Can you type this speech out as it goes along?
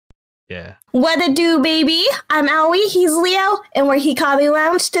Yeah. What it do, baby? I'm Aoi, he's Leo, and we're Hikabi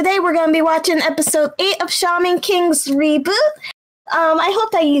Lounge. Today we're going to be watching episode 8 of Shaman King's reboot. I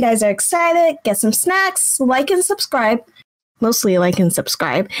hope that you guys are excited. Get some snacks, like and subscribe. Mostly like and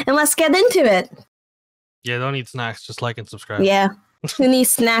subscribe. And let's get into it. Yeah, don't eat snacks, just like and subscribe. Yeah. Who needs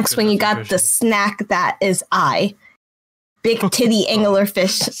snacks when you got nutrition. the snack that is I? Big titty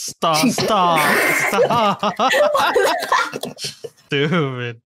anglerfish. Stop.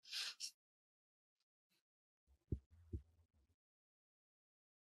 Stupid.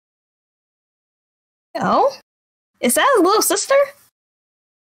 Oh? Is that his little sister?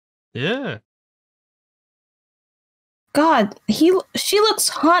 Yeah. God, she looks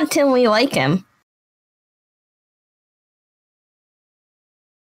hauntingly like him.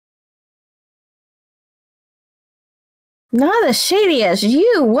 Not as shady as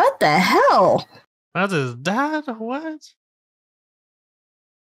you. What the hell? That's his dad? What?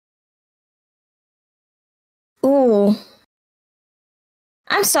 Ooh.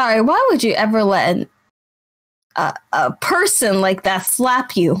 I'm sorry, why would you ever let a person like that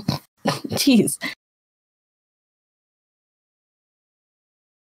slap you? Jeez.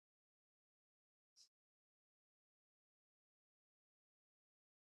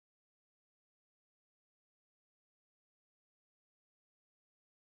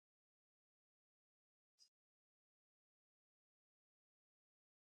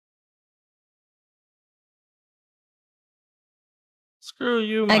 Screw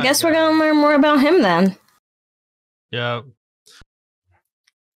you, I guess guy. we're gonna learn more about him then. Yeah.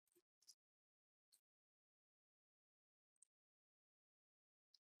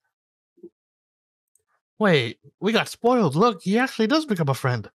 Wait, we got spoiled. Look, he actually does become a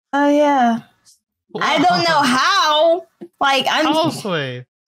friend. Oh, yeah. Wow. I don't know how. Like, How, Sway?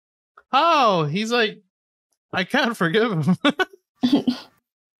 How? He's like, I can't forgive him.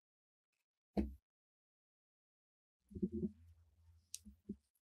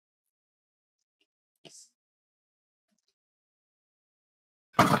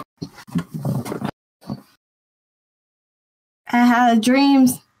 I had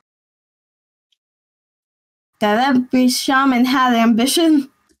dreams that every shaman had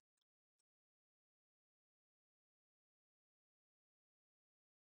ambition.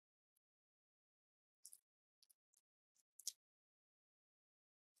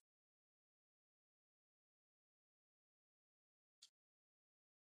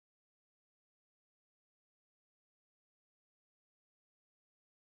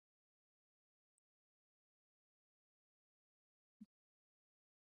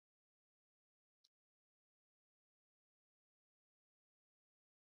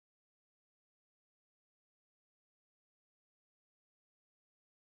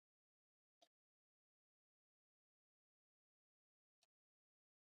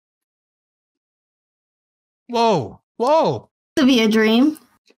 Whoa. Whoa. To be a dream.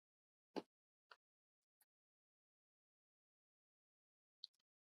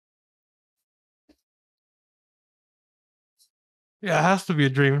 Yeah, it has to be a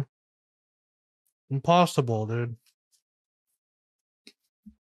dream. Impossible, dude.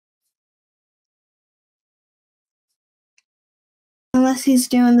 Unless he's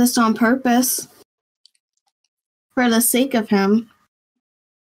doing this on purpose. For the sake of him.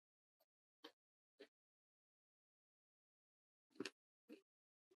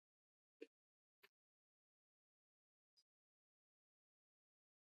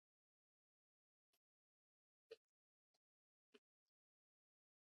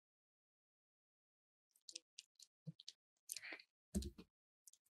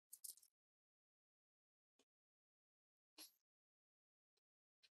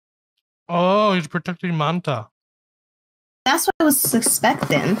 Oh, he's protecting Manta. That's what I was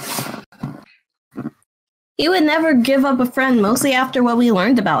suspecting. He would never give up a friend, mostly after what we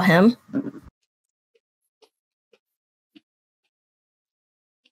learned about him.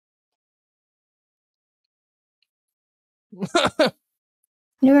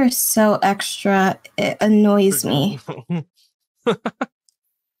 You are so extra. It annoys me.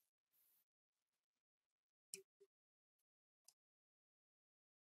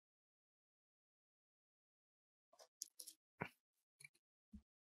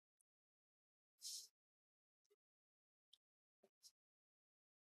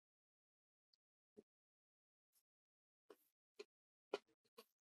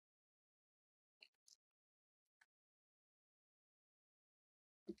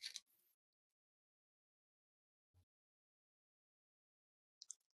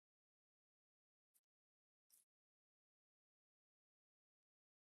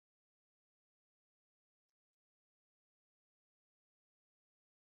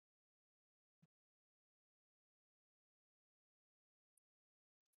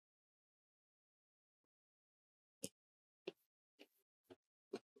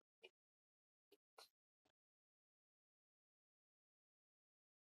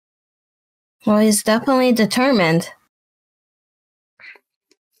 Well, he's definitely determined.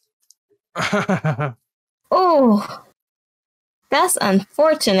 Oh, that's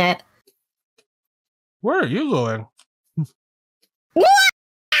unfortunate. Where are you going?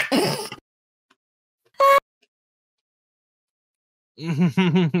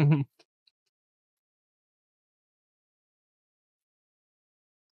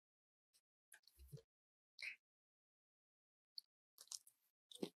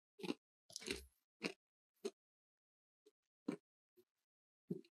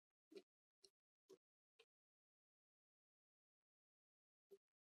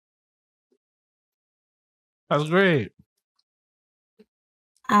 That's great.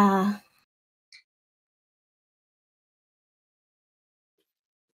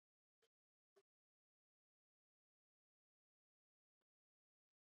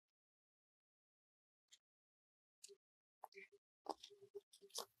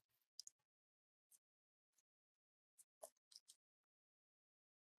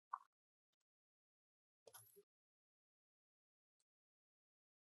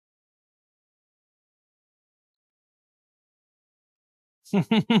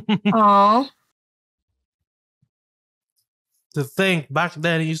 Oh, To think back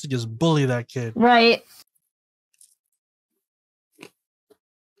then, he used to just bully that kid. right.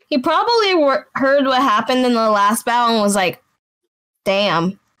 He probably heard what happened in the last battle and was like,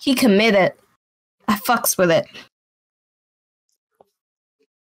 damn, he committed. I fucks with it.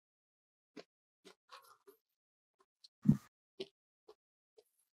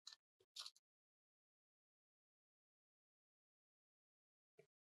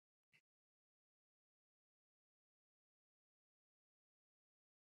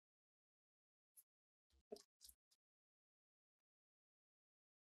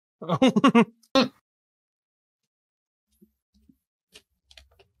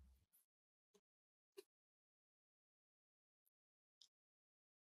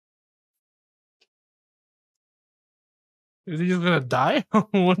 Is he just gonna die?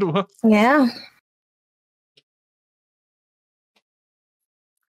 what? Yeah.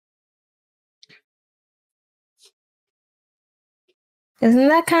 Isn't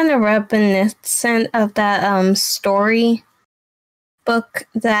that kind of reminiscent of that story book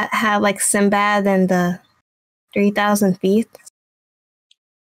that had like Sinbad and the 3,000 Feet?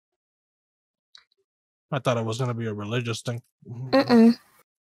 I thought it was gonna be a religious thing. Mm-mm.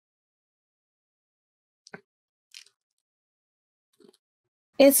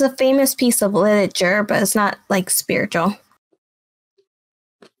 It's a famous piece of literature, but it's not like spiritual.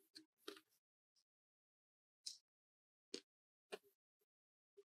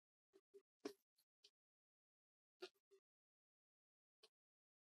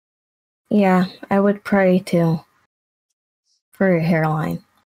 Yeah, I would pray too for your hairline,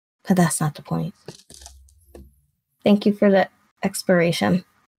 but that's not the point. Thank you for the exploration.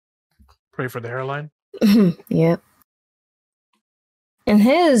 Pray for the hairline. Yep. And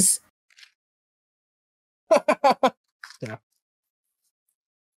his. Yeah.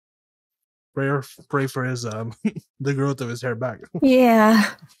 Pray for his the growth of his hair back.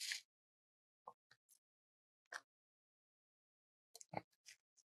 Yeah.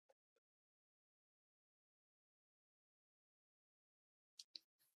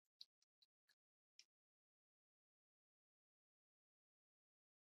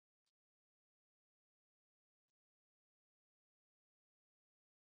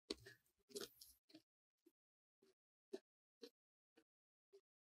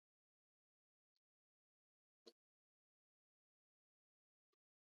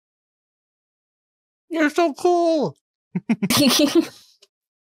 You're so cool.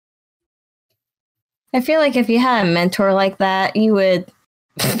 I feel like if you had a mentor like that, you would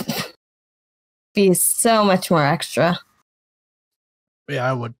be so much more extra. Yeah,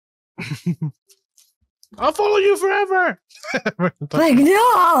 I would. I'll follow you forever. Like,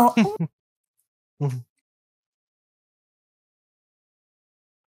 no!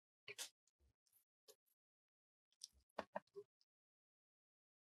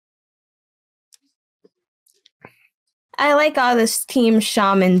 I like all this team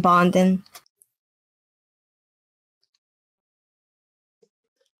shaman bonding.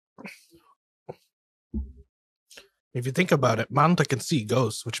 If you think about it, Manta can see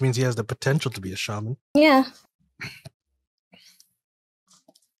ghosts, which means he has the potential to be a shaman. Yeah.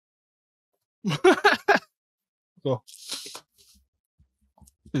 Cool.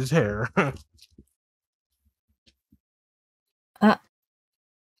 His hair.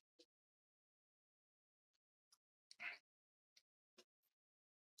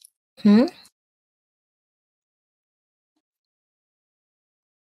 Hmm?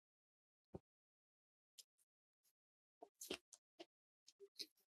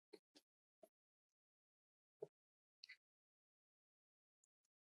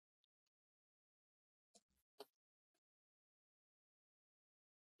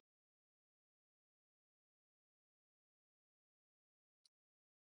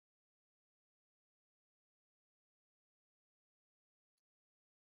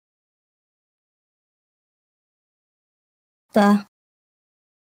 the?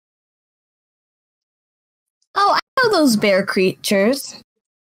 Oh, I know those bear creatures.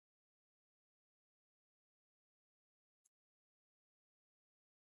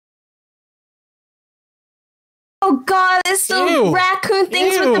 Oh god, it's the Ew. raccoon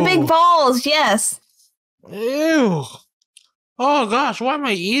things with the big balls. Yes. Ew. Oh gosh, why am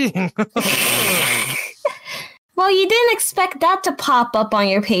I eating? Well, you didn't expect that to pop up on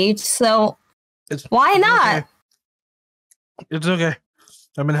your page, so why not? Okay. It's okay.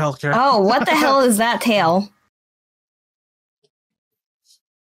 I'm in healthcare. Oh, what the hell is that tail?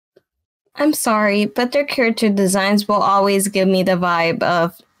 I'm sorry, but their character designs will always give me the vibe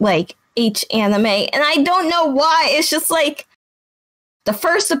of, like, H anime. And I don't know why. It's just like the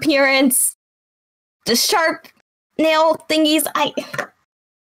first appearance, the sharp nail thingies.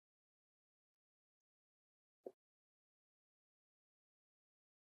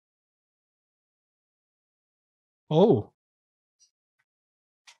 Oh.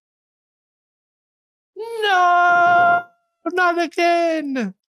 No! Not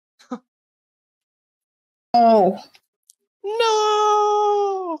again! Oh.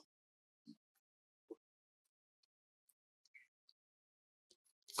 No!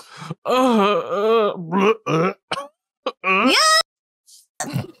 Yeah!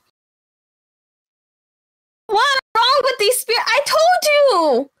 What's wrong with these spirits? I told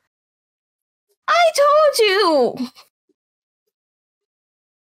you! I told you!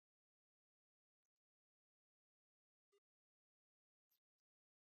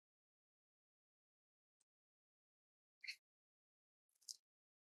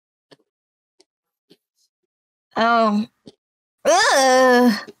 Oh.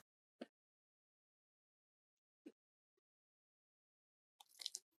 Ugh.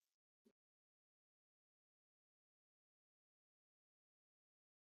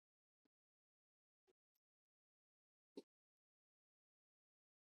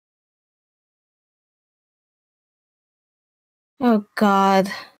 Oh,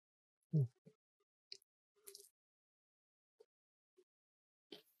 God.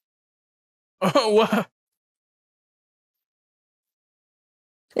 Oh, what?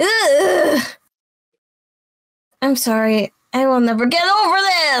 Ugh. I'm sorry. I will never get over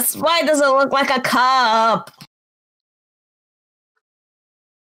this. Why does it look like a cup?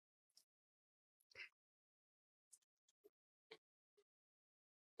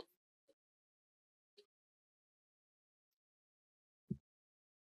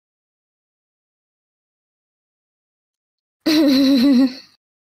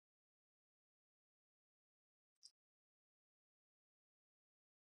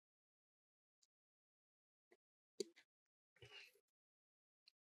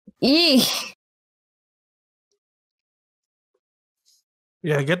 Eek.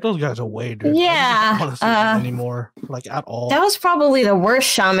 Yeah, get those guys away, dude. Yeah. I don't want to see them anymore, like at all. That was probably the worst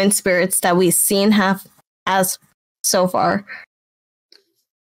shaman spirits that we've seen as so far.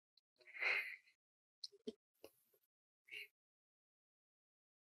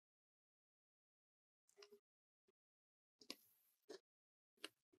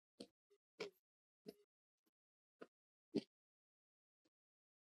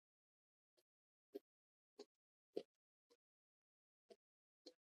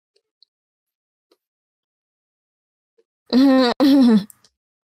 I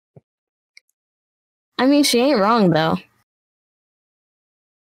mean, she ain't wrong, though.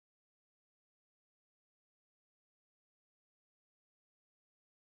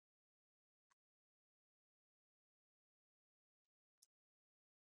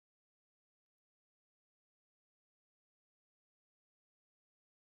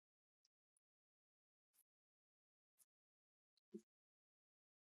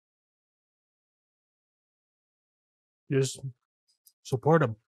 Just support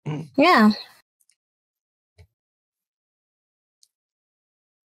them. Yeah.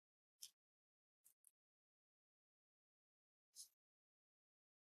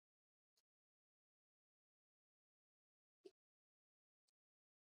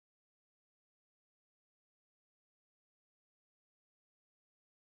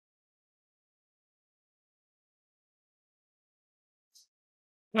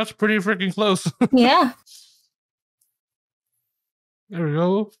 That's pretty freaking close. Yeah. There we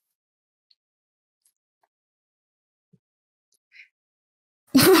go.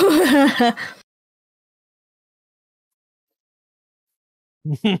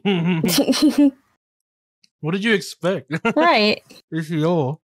 What did you expect? Right. It's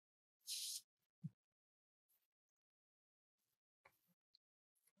yo.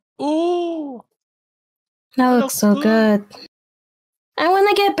 Ooh. That looks so good. I want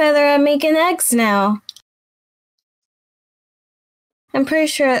to get better at making eggs now. I'm pretty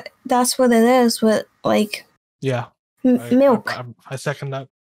sure that's what it is with like Yeah. milk. I second that.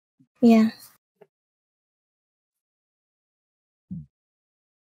 Yeah.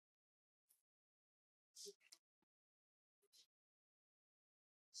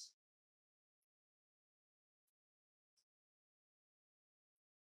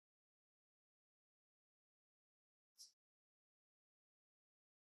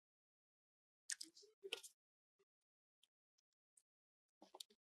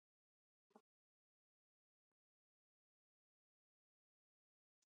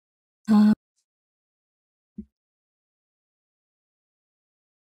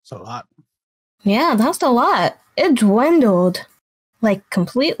 It's a lot. Yeah, that's a lot. It dwindled like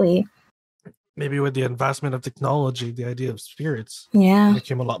completely. Maybe with the advancement of technology, the idea of spirits Yeah.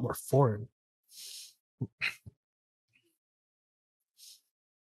 became a lot more foreign.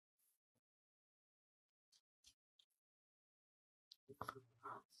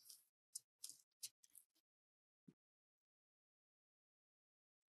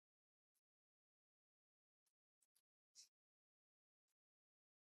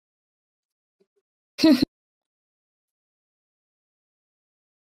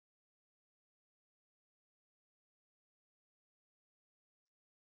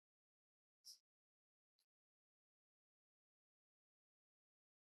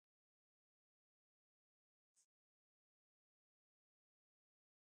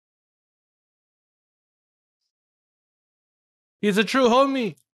 He's a true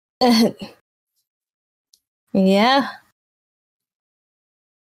homie. Yeah.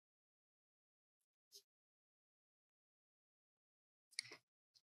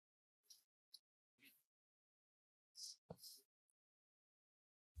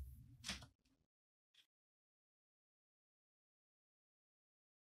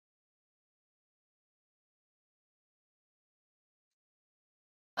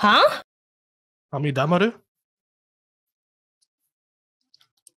 Huh? Amidamaru?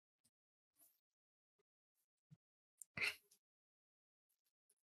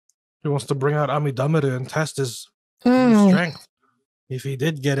 He wants to bring out Amidamaru and test his new strength. If he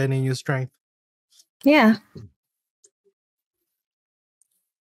did get any new strength. Yeah.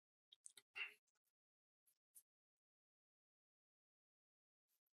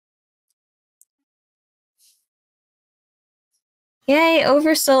 Yay,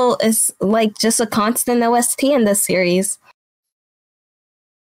 Oversoul is like just a constant OST in this series.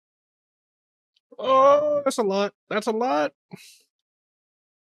 Oh, that's a lot. That's a lot.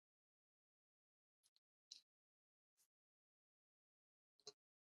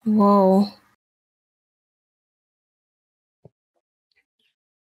 Whoa.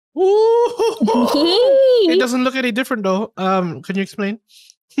 It doesn't look any different though. Can you explain?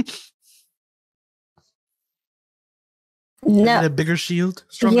 No. A bigger shield?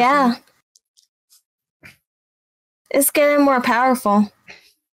 Yeah. Shield? It's getting more powerful.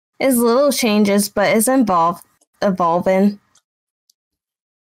 It's little changes, but it's evolving.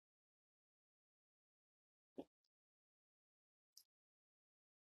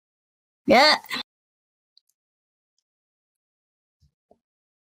 Yeah.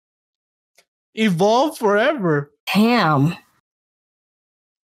 Evolve forever. Damn.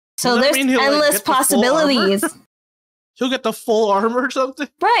 So there's endless possibilities. He'll get the full armor or something?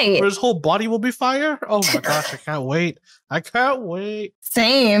 Right. Where his whole body will be fire? Oh my gosh, I can't wait. I can't wait.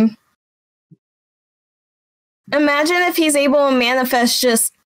 Same. Imagine if he's able to manifest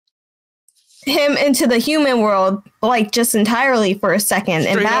just him into the human world, like just entirely for a second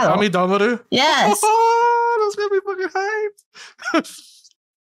in battle. Amidamaru? Yes. Oh, that's gonna be fucking hype.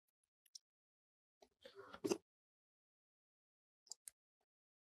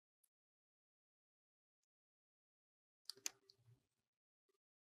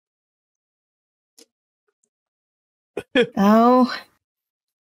 Oh.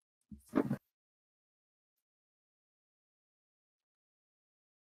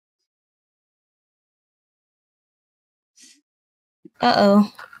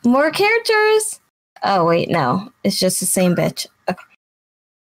 Uh-oh. More characters? Oh, wait, no. It's just the same bitch. Okay.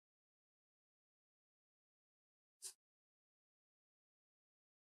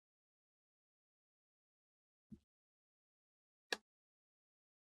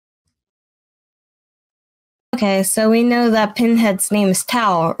 Okay, so we know that Pinhead's name is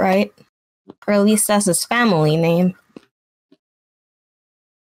Tao, right? Or at least that's his family name.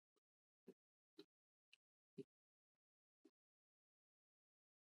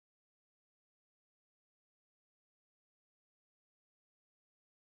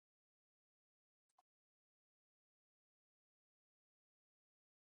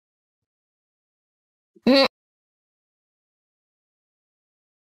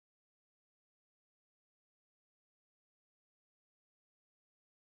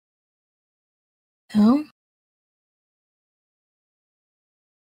 Oh.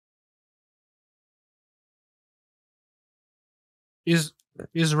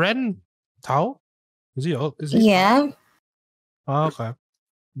 Is Ren Tao? Is he? Is he? Yeah. Oh, okay.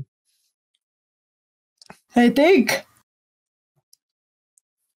 I think.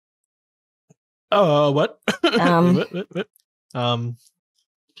 What? What?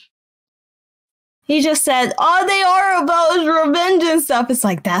 He just said, all they are about is revenge and stuff. It's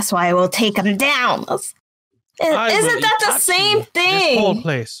like, that's why I will take them down. Isn't that the same thing? This whole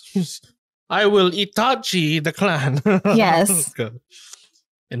place. I will Itachi the clan. Yes.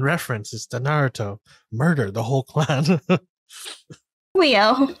 In reference, it's the Naruto. Murder the whole clan.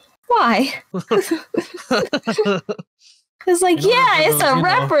 Leo, why? It's like, it's a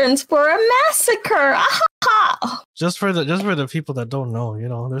reference for a massacre. Just for the people that don't know,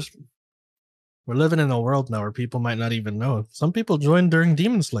 we're living in a world now where people might not even know. Some people joined during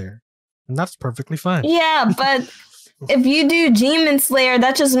Demon Slayer, and that's perfectly fine. Yeah, but if you do Demon Slayer,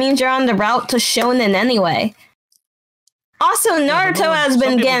 that just means you're on the route to Shonen anyway. Also, Naruto has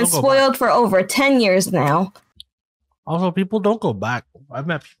been getting spoiled for over 10 years now. Also, people don't go back. I've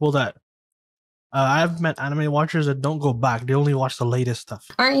met people that I've met anime watchers that don't go back. They only watch the latest stuff.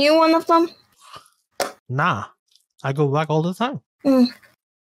 Aren't you one of them? Nah, I go back all the time.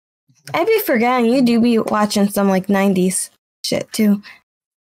 I'd be forgetting you do be watching some like 90s shit too.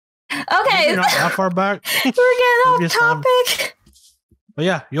 Okay. You're not that far back. We're getting off topic. But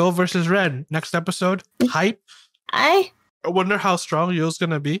yeah, Yo versus Red. Next episode. Hype. I wonder how strong Yo's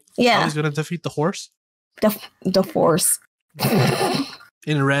gonna be. Yeah. How he's gonna defeat the horse. The force.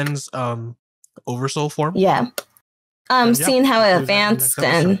 In Ren's oversoul form. Yeah. Seeing how it advanced,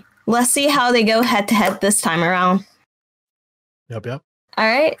 and let's see how they go head to head this time around. Yep. All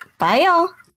right. Bye, y'all.